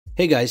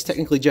Hey guys,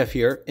 Technically Jeff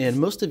here, and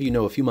most of you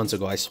know a few months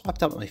ago I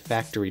swapped out my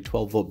factory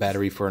 12-volt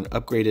battery for an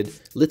upgraded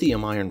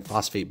lithium iron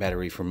phosphate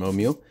battery from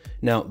Ohmmu.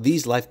 Now,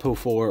 these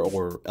LiFePO4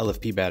 or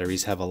LFP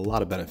batteries have a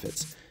lot of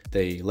benefits.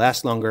 They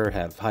last longer,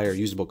 have higher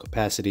usable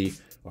capacity,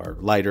 are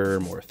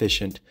lighter, more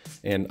efficient,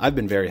 and I've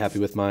been very happy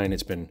with mine.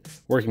 It's been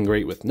working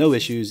great with no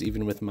issues,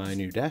 even with my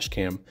new dash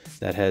cam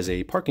that has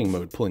a parking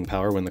mode pulling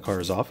power when the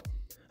car is off.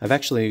 I've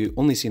actually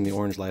only seen the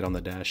orange light on the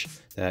dash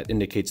that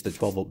indicates the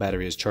 12-volt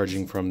battery is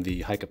charging from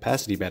the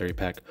high-capacity battery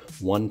pack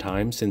one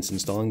time since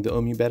installing the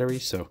Ohmmu battery,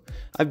 so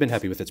I've been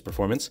happy with its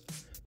performance.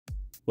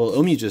 Well,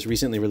 Ohmmu just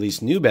recently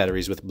released new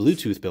batteries with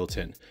Bluetooth built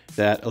in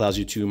that allows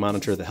you to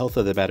monitor the health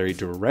of the battery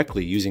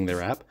directly using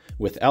their app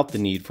without the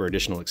need for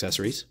additional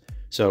accessories.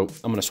 So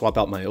I'm going to swap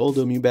out my old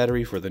Ohmmu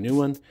battery for the new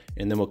one,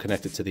 and then we'll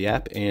connect it to the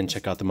app and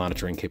check out the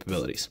monitoring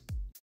capabilities.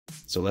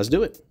 So let's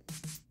do it.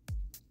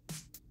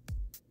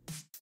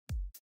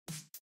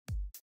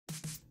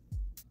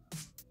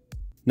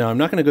 Now, I'm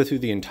not going to go through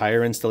the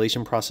entire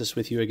installation process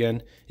with you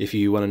again. If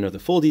you want to know the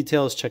full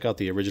details, check out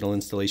the original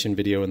installation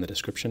video in the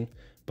description.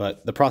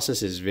 But the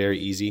process is very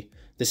easy.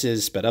 This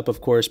is sped up, of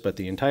course, but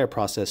the entire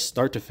process,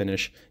 start to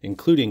finish,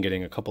 including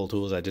getting a couple of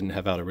tools I didn't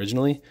have out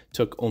originally,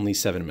 took only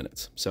 7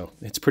 minutes. So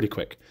it's pretty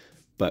quick.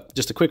 But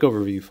just a quick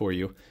overview for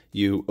you.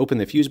 You open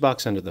the fuse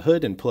box under the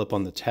hood and pull up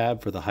on the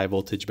tab for the high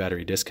voltage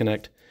battery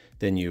disconnect.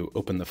 Then you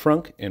open the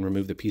frunk and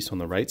remove the piece on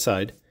the right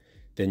side.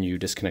 Then you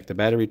disconnect the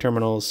battery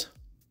terminals,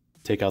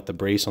 take out the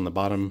brace on the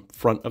bottom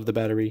front of the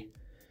battery,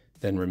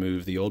 then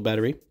remove the old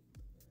battery.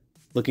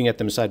 Looking at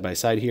them side by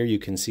side here, you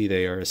can see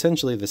they are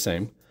essentially the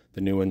same. The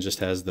new one just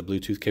has the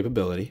Bluetooth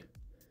capability.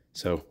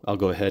 So I'll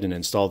go ahead and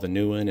install the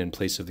new one in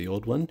place of the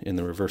old one in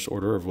the reverse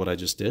order of what I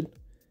just did.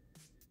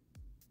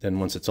 Then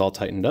once it's all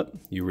tightened up,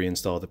 you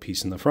reinstall the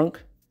piece in the frunk,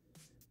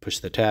 push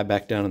the tab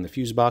back down in the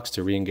fuse box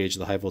to re-engage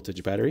the high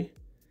voltage battery,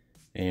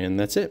 and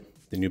that's it.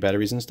 The new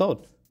battery is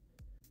installed.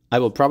 I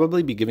will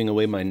probably be giving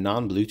away my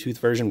non-Bluetooth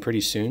version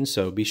pretty soon,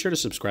 so be sure to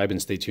subscribe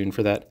and stay tuned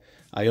for that.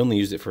 I only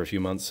used it for a few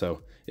months,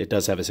 so it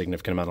does have a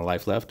significant amount of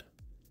life left.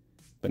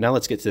 But now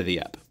let's get to the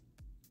app.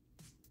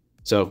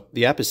 So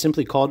the app is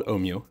simply called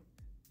Ohmmu.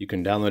 You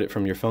can download it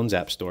from your phone's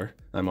app store.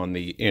 I'm on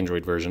the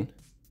Android version.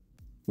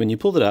 When you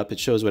pull it up, it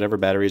shows whatever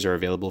batteries are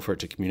available for it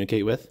to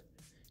communicate with.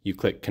 You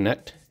click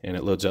Connect, and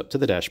it loads up to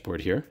the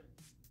dashboard here.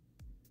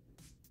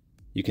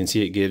 You can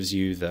see it gives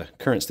you the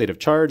current state of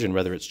charge and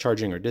whether it's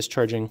charging or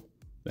discharging.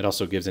 It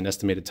also gives an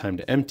estimated time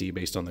to empty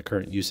based on the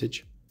current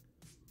usage.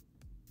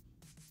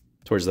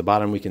 Towards the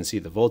bottom, we can see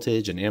the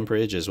voltage and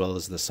amperage, as well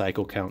as the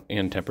cycle count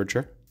and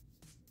temperature.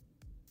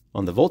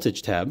 On the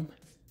voltage tab,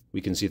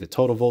 we can see the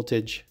total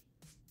voltage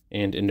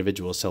and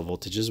individual cell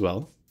voltage as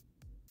well.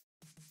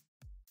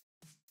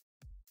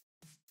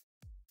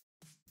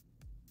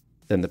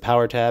 Then the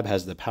power tab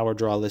has the power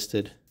draw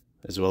listed,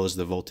 as well as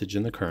the voltage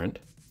and the current.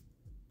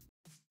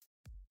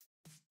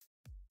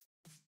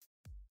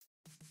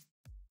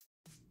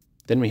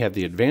 Then we have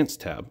the Advanced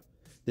tab.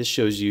 This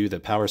shows you the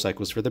power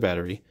cycles for the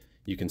battery.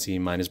 You can see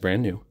mine is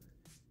brand new.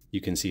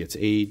 You can see its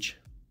age.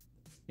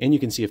 And you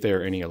can see if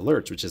there are any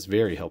alerts, which is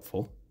very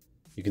helpful.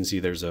 You can see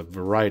there's a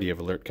variety of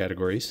alert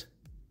categories.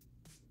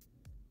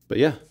 But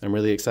yeah, I'm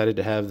really excited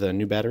to have the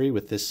new battery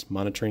with this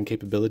monitoring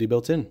capability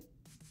built in.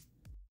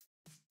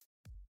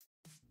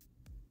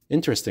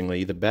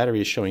 Interestingly, the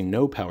battery is showing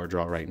no power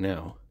draw right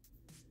now.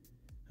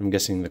 I'm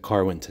guessing the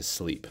car went to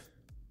sleep.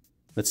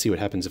 Let's see what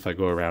happens if I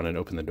go around and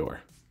open the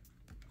door.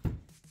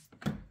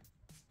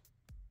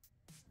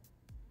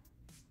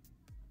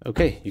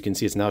 Okay, you can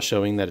see it's now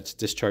showing that it's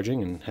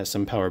discharging and has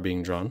some power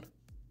being drawn.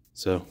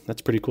 So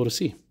that's pretty cool to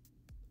see.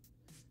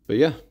 But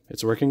yeah,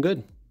 it's working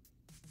good.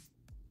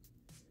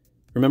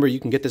 Remember, you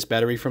can get this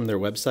battery from their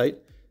website.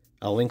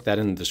 I'll link that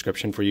in the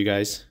description for you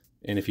guys.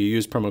 And if you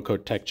use promo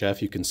code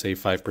TechJeff, you can save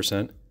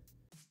 5%.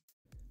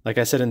 Like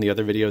I said in the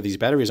other video, these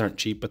batteries aren't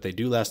cheap, but they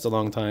do last a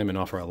long time and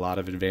offer a lot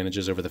of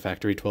advantages over the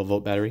factory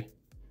 12-volt battery.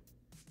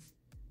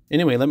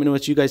 Anyway, let me know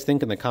what you guys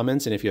think in the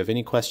comments, and if you have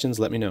any questions,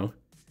 let me know.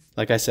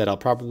 Like I said, I'll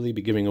probably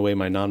be giving away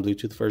my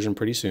non-Bluetooth version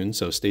pretty soon,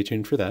 so stay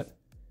tuned for that.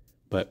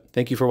 But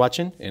thank you for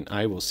watching, and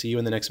I will see you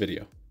in the next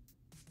video.